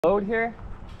Load here.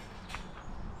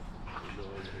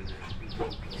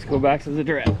 Let's go back to the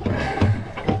Derette.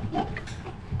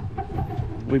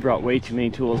 We brought way too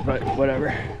many tools, but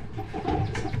whatever.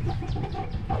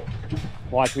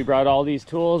 Watch, we brought all these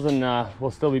tools and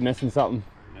we'll still be missing something.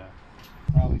 Yeah.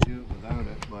 Probably do it without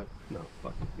it, but no,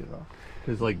 fuck it, get it off.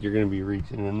 Because like you're gonna be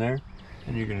reaching in there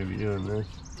and you're gonna be doing this.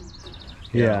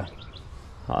 Yeah.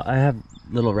 I have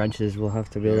little wrenches, we'll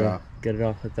have to be able to get it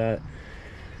off with that.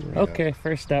 Yeah. Okay,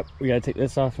 first step, we gotta take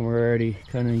this off and we're already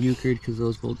kind of euchred because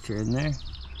those bolts are in there,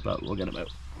 but we'll get them out.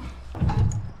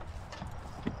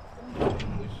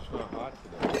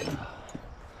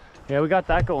 Yeah, we got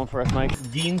that going for us,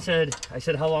 Mike. Dean said, I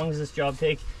said, how long does this job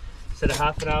take? He said a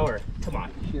half an hour. Come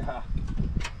on. Yeah.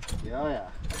 Yeah.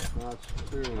 That's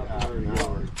clearly half an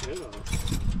hour.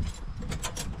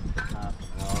 Half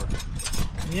an hour.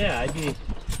 Yeah, I think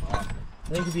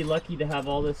you'd be lucky to have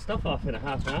all this stuff off in a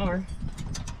half an hour.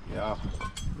 Yeah.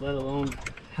 Let alone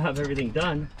have everything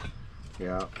done.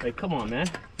 Yeah. Like, come on, man.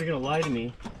 If you're gonna lie to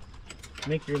me,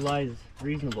 make your lies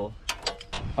reasonable.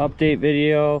 Update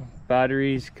video.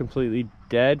 Battery's completely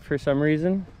dead for some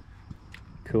reason.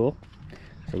 Cool.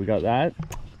 So we got that.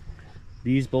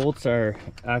 These bolts are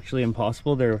actually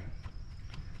impossible. They're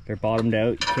bottomed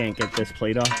out. You can't get this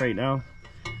plate off right now.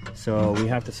 So we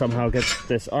have to somehow get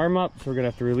this arm up. So we're gonna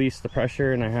have to release the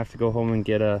pressure, and I have to go home and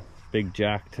get a big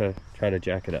jack to try to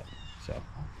jack it up. So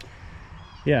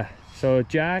yeah, so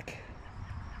jack,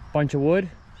 bunch of wood.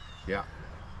 Yeah.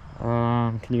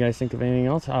 Can you guys think of anything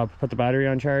else? I'll put the battery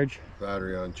on charge.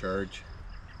 Battery on charge.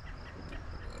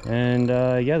 And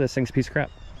yeah, this thing's a piece of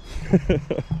crap.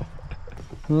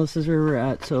 Well, this is where we're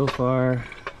at so far.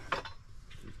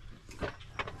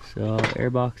 So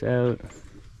airbox out.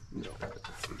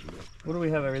 What do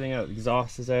we have everything out?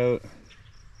 Exhaust is out.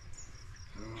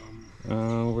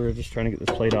 We're just trying to get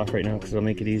this plate off right now because it'll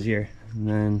make it easier. And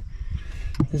then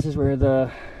this is where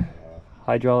the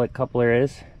hydraulic coupler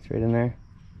is. It's right in there.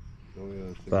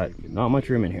 But not much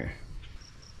room in here.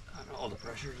 All the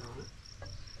pressure's on it.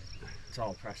 It's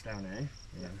all pressed down, eh?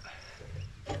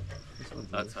 Yeah.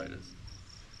 That side is.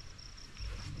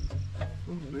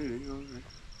 Oh, maybe. Okay.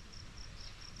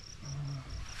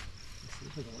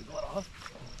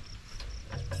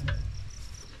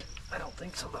 I don't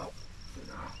think so, though.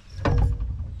 No.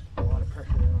 A lot of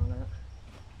pressure on that.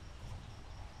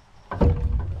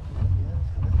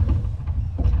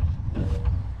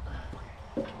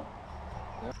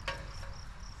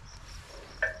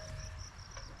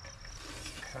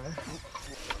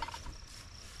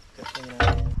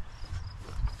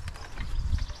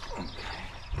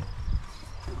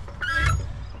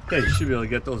 Okay, you should be able to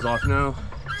get those off now.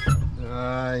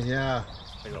 Yeah.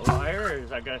 A little higher, or is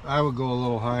that good? I would go a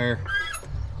little higher.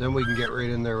 Then we can get right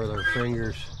in there with our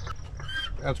fingers.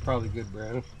 That's probably good,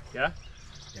 Brandon. Yeah?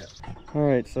 Yeah. All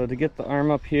right, so to get the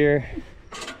arm up here,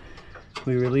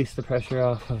 we release the pressure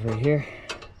off over here.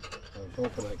 I was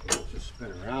hoping I could just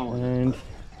spin around with And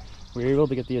we were able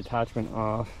to get the attachment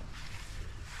off.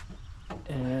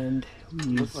 And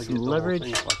we used some leverage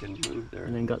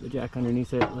and then got the jack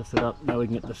underneath it, lift it up. Now we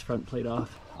can get this front plate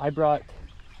off. I brought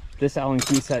this Allen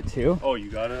key set too. Oh,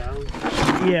 you got it, Alan?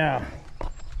 Yeah.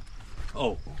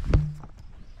 Oh.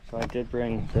 So I did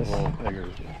bring this,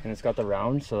 and it's got the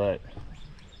round so that,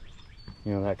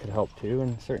 you know, that could help too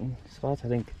in certain spots. I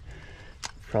think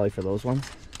probably for those ones.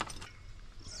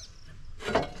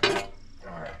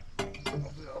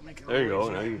 There you go,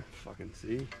 now you fucking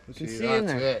see. You can see that's in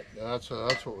there. it. That's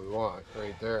what we want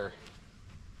right there.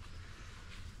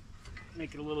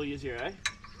 Make it a little easier, eh?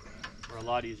 Or a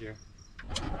lot easier.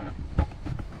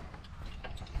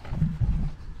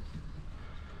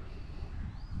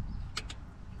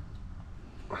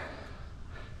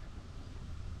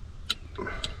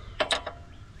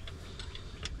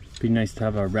 Be nice to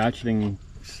have a ratcheting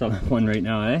one right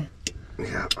now, eh?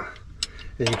 Yeah.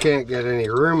 And you can't get any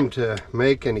room to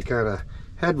make any kind of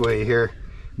headway here.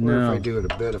 No. Or if I do it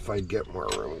a bit, if I'd get more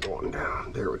room going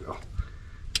down. There we go.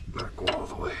 Not go all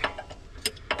the way.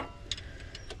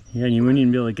 Yeah, and you wouldn't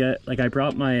even be able to get, like I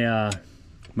brought my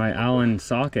my Allen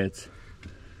sockets,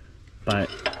 but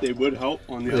they would help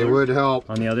on the other. They would help.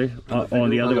 On the other, on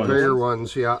the other on the ones. bigger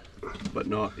ones, yeah. But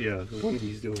not, yeah, the one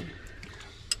he's doing.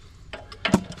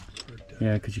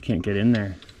 Yeah, because you can't get in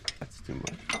there. That's too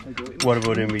much. What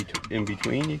about in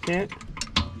between? You can't?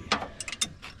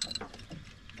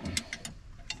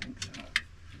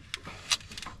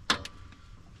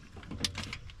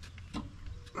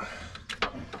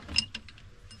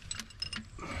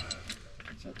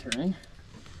 Is that turning?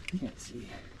 I can't see.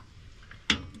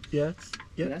 Yeah,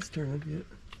 it's turning. Yeah.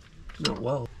 Not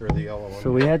well. Or the yellow one.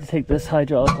 So we had to take this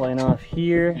hydraulic line off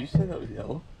here. Did you say that was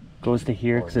yellow? goes to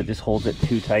here because it just holds it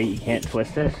too tight. You can't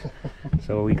twist it.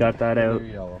 So we got that out.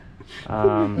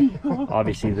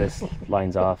 Obviously this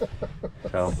lines off,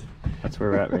 so that's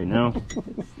where we're at right now.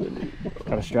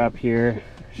 Got a strap here,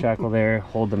 shackle there,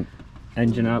 hold the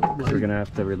engine up because we're gonna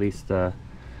have to release the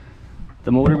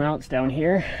motor mounts down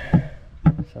here.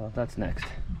 So that's next.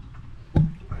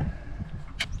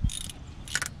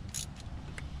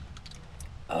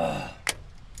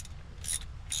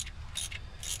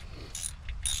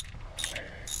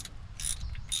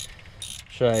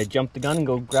 Should I jump the gun and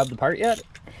go grab the part yet?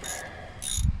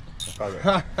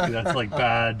 That's like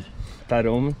bad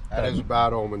omen. That is a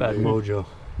bad omen. Bad dude. mojo.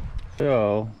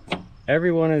 So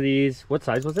every one of these, what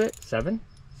size was it? 7?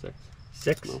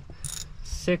 6.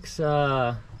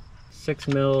 No. 6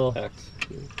 mil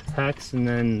hex, and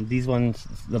then these ones,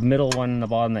 the middle one and the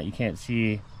bottom that you can't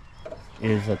see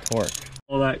is a torque.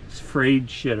 All that frayed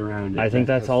shit around it. I think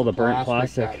that's all the burnt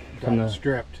plastic from the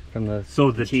stripped.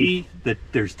 So the teeth,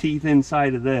 there's teeth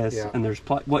inside of this, Yeah. and there's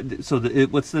what's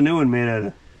the new one made out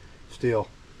of? Steel.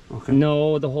 Okay.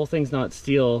 No, the whole thing's not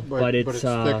steel, but it's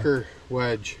thicker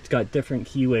wedge. It's got different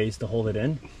keyways to hold it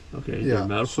in. Okay. Yeah.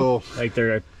 Metal. So Like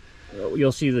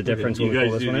you'll see the difference when we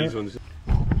pull this one out. ones.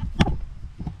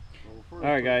 All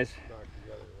right, guys,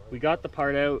 we got the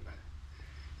part out.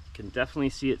 You can definitely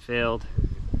see it failed.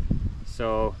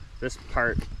 So this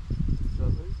part,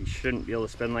 you shouldn't be able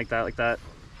to spin like that.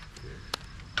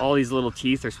 All these little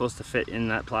teeth are supposed to fit in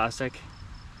that plastic.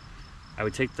 I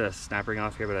would take the snap ring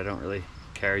off here, but I don't really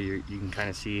care. You can kind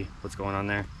of see what's going on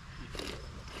there.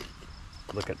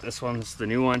 Look at this one, this is the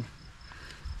new one.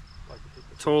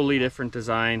 Totally different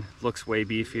design, looks way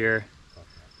beefier.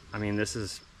 I mean, this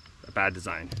is a bad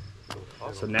design.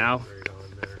 So now,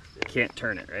 you can't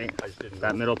turn it, right?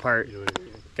 That middle part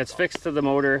gets fixed to the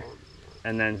motor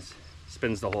and then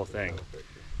spins the whole thing.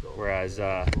 Whereas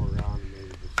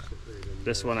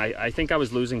this one, I think I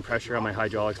was losing pressure on my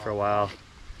hydraulics for a while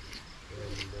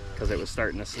because it was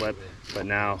starting to slip, but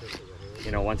now,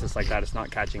 you know, once it's like that, it's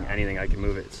not catching anything. I can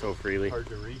move it so freely.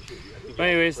 But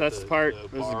anyways, that's the part.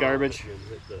 This is garbage.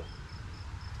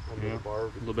 Yeah,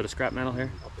 a little bit of scrap metal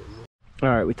here. All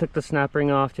right, we took the snap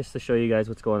ring off just to show you guys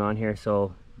what's going on here.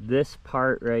 So this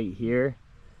part right here,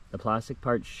 the plastic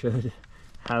part, should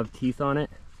have teeth on it.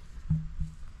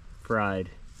 Fried.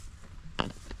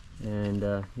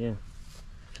 And yeah,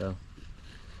 so.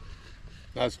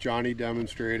 that's Johnny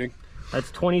demonstrating.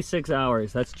 That's 26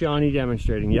 hours. That's Johnny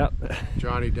demonstrating. Yep.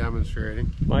 Johnny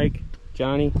demonstrating. Mike,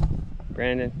 Johnny,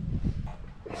 Brandon.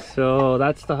 So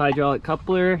that's the hydraulic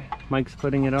coupler. Mike's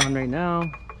putting it on right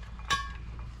now.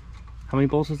 How many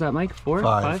bolts was that, Mike? 4?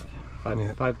 5. 5?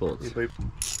 Yeah. 5 bolts.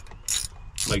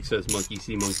 Mike says monkey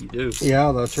see, monkey do.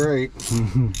 Yeah, that's right.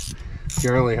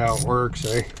 Generally how it works,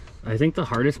 eh? I think the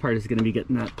hardest part is going to be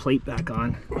getting that plate back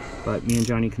on. But me and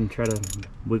Johnny can try to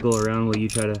wiggle around while you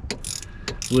try to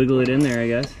wiggle it in there, I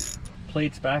guess.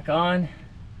 Plate's back on.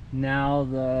 Now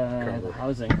the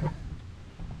housing.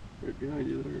 Right behind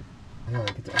you there. I know,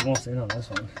 it's almost in on this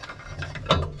one.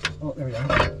 Oh, there we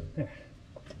go. There.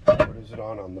 What is it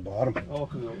on the bottom? Oh,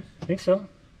 who knows? I think so.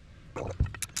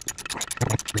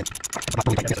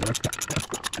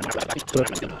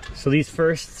 So these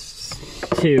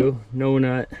first 2, no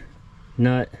nut,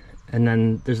 and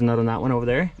then there's a nut on that one over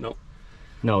there? No.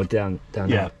 No, down Yeah,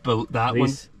 there. but that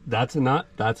one, that's a nut,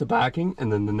 that's a backing,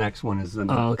 and then the next one is the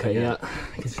nut. Oh, okay, yeah.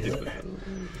 I can see that.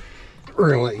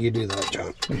 We're gonna let you do that,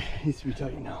 John. It needs to be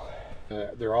tight now.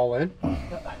 They're all in?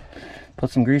 Put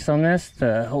some grease on this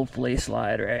to hopefully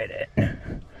slide right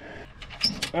in.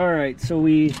 All right, so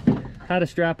we had a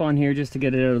strap on here just to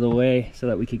get it out of the way so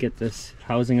that we could get this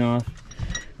housing off.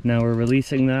 Now we're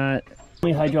releasing that. The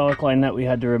only hydraulic line that we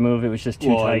had to remove, it was just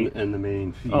too tight. And the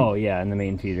main feed. Oh yeah, and the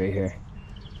main feed right here.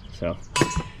 So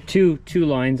two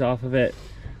lines off of it.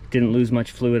 Didn't lose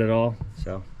much fluid at all.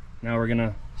 So now we're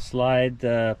gonna slide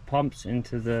the pumps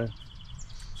into the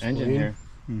engine here.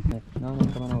 No,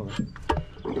 I'm coming over.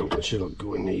 No, it should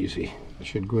go in easy. It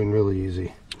should go in really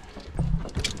easy.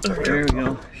 There we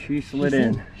go. She slid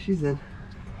in. She's in.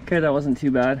 Okay, that wasn't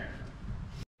too bad.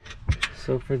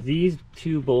 So for these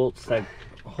 2 bolts that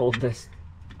hold this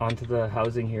onto the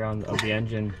housing here of the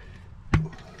engine,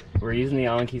 we're using the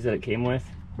Allen keys that it came with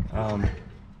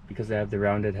because they have the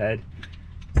rounded head,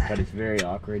 but it's very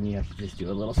awkward and you have to just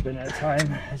do a little spin at a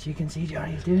time, as you can see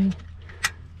Johnny's doing.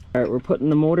 All right, we're putting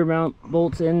the motor mount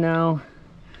bolts in now.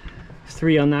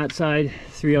 3 on that side,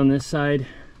 3 on this side.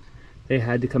 They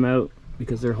had to come out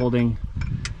because they're holding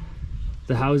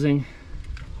the housing.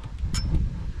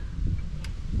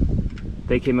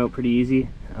 They came out pretty easy.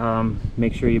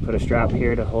 Make sure you put a strap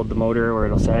here to hold the motor or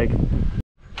it'll sag.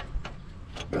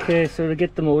 Okay, so to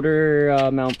get the motor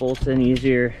mount bolts in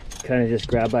easier, kind of just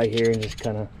grab by here and just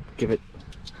kind of give it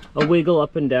a wiggle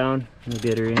up and down and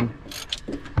get her in.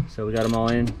 So we got them all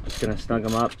in, just gonna snug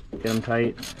them up, get them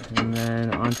tight, and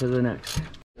then on to the next.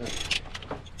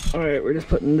 All right, we're just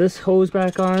putting this hose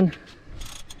back on.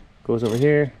 Goes over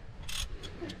here.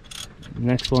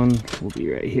 Next one will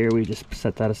be right here. We just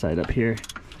set that aside up here.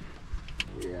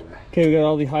 Okay, we got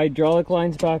all the hydraulic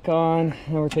lines back on.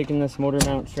 Now we're taking this motor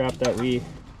mount strap that we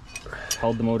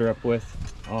held the motor up with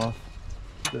off.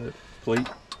 The plate.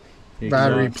 The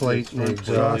Battery exhaust, plate, the the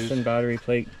exhaust. and battery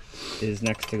plate is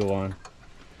next to go on.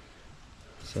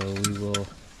 So we will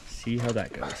see how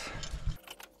that goes.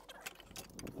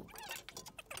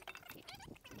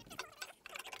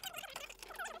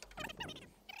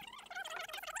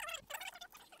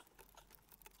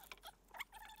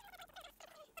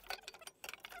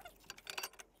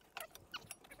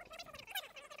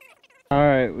 All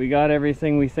right, we got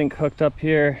everything we think hooked up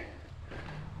here.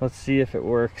 Let's see if it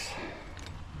works.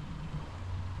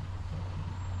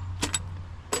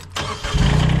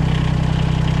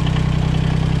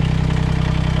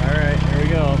 All right, here we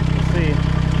go. Let's see.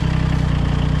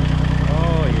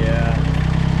 Oh yeah.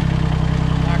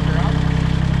 Lock her up.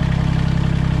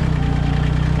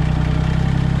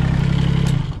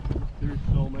 There's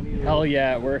so many. Hell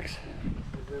yeah, it works.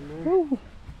 Woo.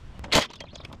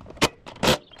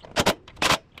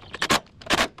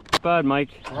 Bad, Mike.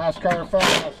 NASCAR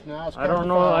fast. NASCAR I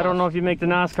don't know if you make the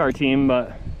NASCAR team,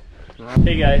 but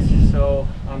hey guys, so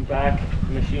I'm back.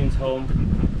 The machine's home.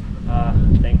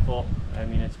 Thankful. I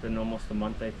mean, it's been almost a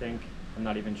month, I think. I'm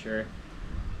not even sure,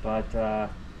 but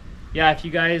yeah, if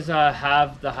you guys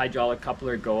have the hydraulic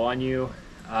coupler go on you,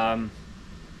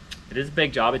 it is a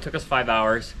big job. It took us 5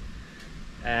 hours,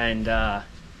 and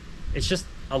it's just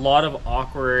a lot of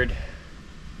awkward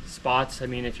spots. I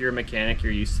mean, if you're a mechanic,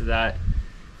 you're used to that.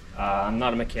 I'm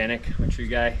not a mechanic, I'm a tree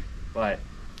guy, but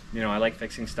you know, I like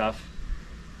fixing stuff.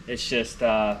 It's just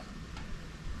yeah,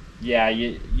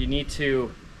 you need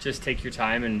to just take your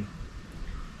time, and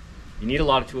you need a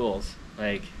lot of tools.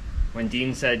 Like when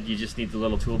Dean said you just need the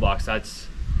little toolbox, that's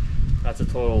a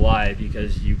total lie,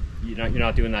 because you're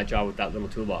not doing that job with that little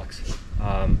toolbox.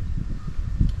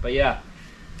 But yeah,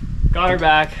 got her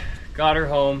back, got her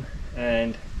home,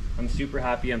 and I'm super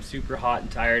happy. I'm super hot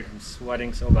and tired. I'm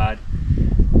sweating so bad.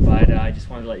 But I just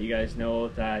wanted to let you guys know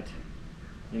that,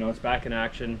 you know, it's back in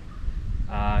action,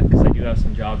 because I do have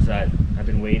some jobs that I've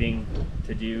been waiting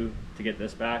to do to get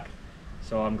this back.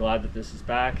 So I'm glad that this is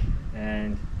back,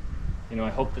 and you know,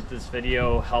 I hope that this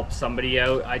video helps somebody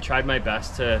out. I tried my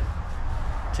best to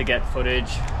get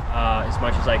footage as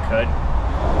much as I could,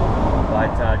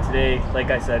 but today,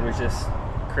 like I said, was just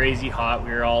crazy hot.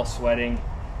 We were all sweating,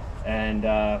 and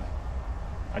I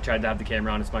tried to have the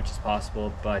camera on as much as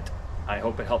possible, but I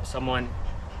hope it helps someone.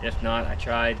 If not, I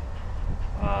tried.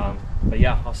 But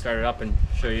yeah, I'll start it up and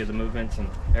show you the movements, and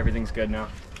everything's good now.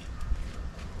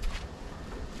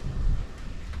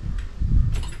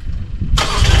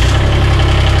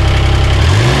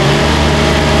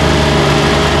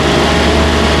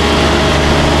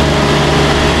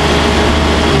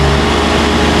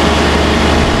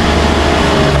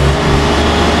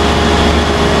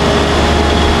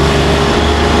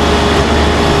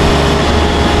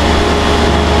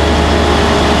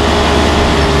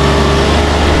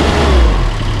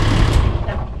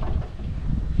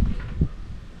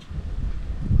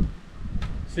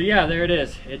 So yeah, there it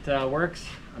is. It works.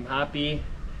 I'm happy.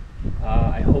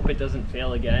 I hope it doesn't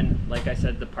fail again. Like I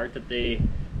said, the part that they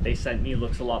sent me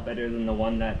looks a lot better than the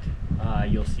one that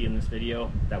you'll see in this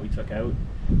video that we took out.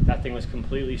 That thing was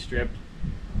completely stripped.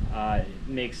 It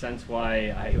makes sense why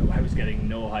I was getting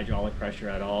no hydraulic pressure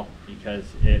at all, because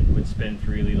it would spin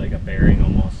freely like a bearing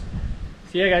almost.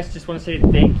 So yeah guys, just want to say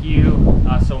thank you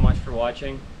so much for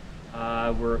watching.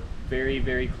 We're very,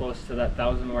 very close to that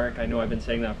 1,000 mark. I know I've been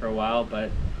saying that for a while, but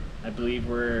I believe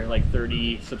we're like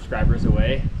 30 subscribers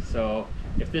away. So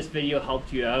if this video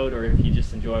helped you out, or if you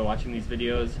just enjoy watching these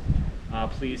videos,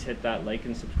 please hit that like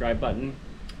and subscribe button.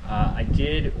 I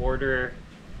did order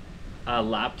a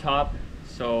laptop,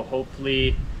 so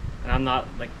hopefully, and I'm not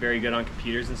like very good on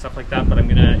computers and stuff like that, but I'm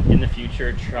gonna in the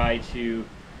future try to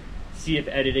see if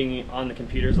editing on the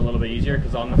computer is a little bit easier,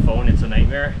 because on the phone it's a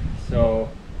nightmare. So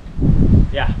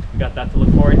yeah, we got that to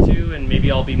look forward to, and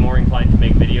maybe I'll be more inclined to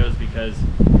make videos, because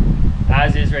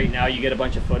as is right now, you get a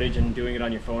bunch of footage and doing it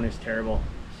on your phone is terrible.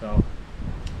 So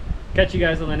catch you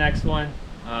guys on the next one.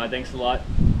 Thanks a lot.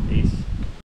 Peace.